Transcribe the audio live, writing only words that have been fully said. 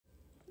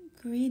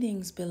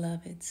Greetings,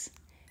 beloveds.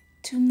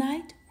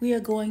 Tonight we are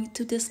going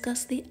to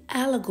discuss the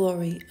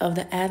allegory of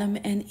the Adam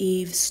and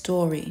Eve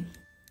story.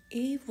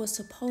 Eve was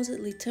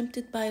supposedly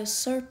tempted by a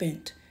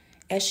serpent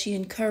as she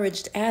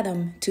encouraged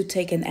Adam to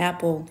take an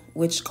apple,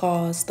 which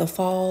caused the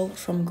fall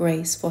from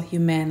grace for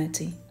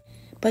humanity.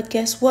 But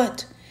guess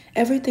what?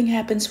 Everything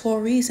happens for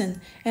a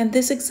reason, and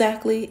this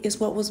exactly is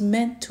what was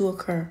meant to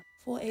occur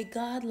for a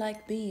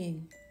godlike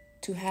being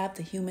to have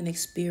the human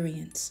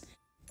experience.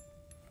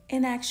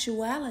 In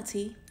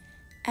actuality,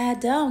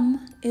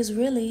 Adam is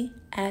really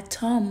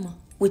atom,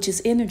 which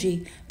is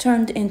energy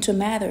turned into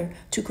matter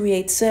to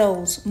create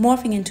cells,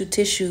 morphing into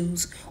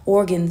tissues,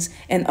 organs,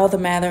 and other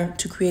matter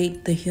to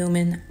create the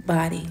human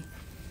body.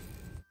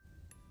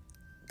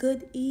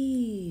 Good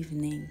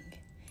evening.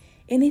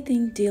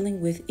 Anything dealing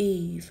with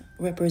Eve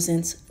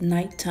represents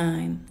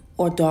nighttime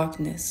or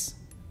darkness,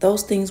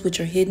 those things which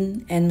are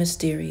hidden and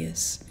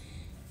mysterious.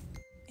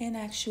 In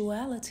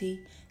actuality,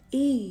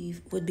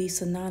 Eve would be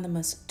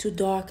synonymous to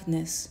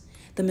darkness,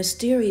 the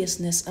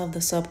mysteriousness of the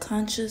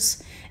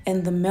subconscious,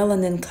 and the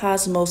melanin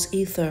cosmos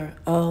ether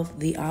of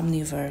the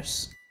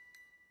omniverse.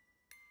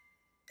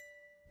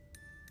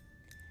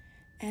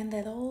 And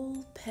that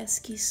old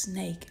pesky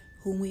snake,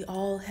 whom we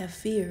all have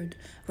feared,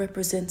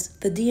 represents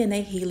the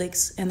DNA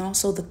helix and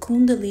also the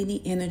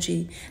Kundalini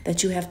energy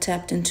that you have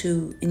tapped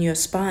into in your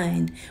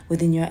spine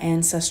within your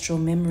ancestral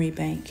memory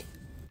bank.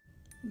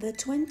 The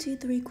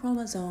 23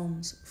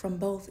 chromosomes from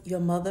both your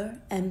mother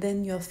and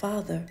then your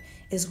father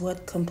is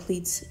what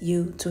completes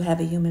you to have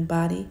a human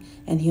body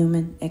and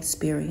human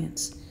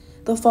experience.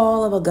 The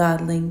fall of a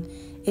godling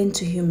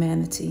into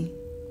humanity.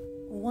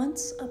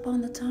 Once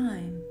upon a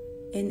time,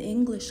 in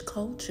English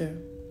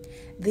culture,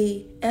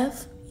 the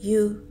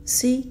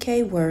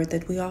F-U-C-K word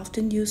that we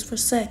often use for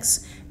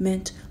sex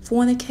meant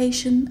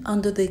fornication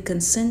under the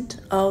consent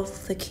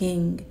of the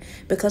king,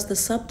 because the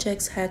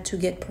subjects had to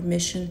get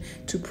permission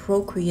to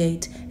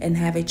procreate and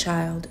have a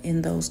child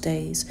in those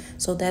days.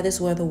 So that is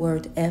where the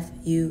word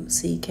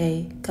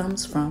F-U-C-K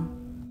comes from.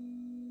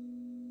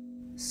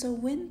 So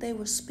when they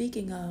were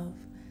speaking of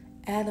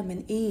Adam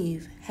and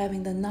Eve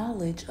having the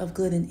knowledge of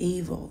good and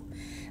evil,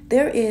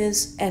 there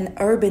is an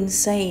urban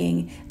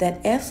saying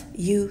that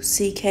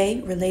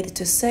F-U-C-K related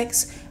to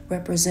sex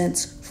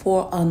represents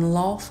for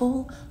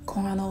unlawful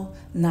carnal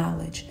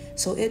knowledge.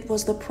 So it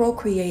was the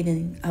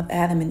procreating of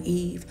Adam and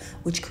Eve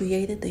which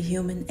created the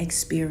human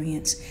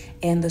experience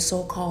and the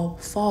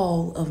so-called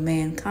fall of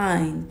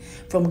mankind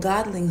from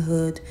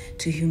godlinghood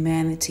to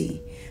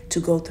humanity,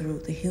 to go through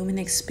the human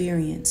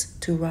experience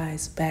to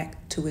rise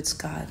back to its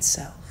God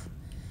self.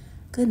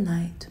 Good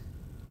night.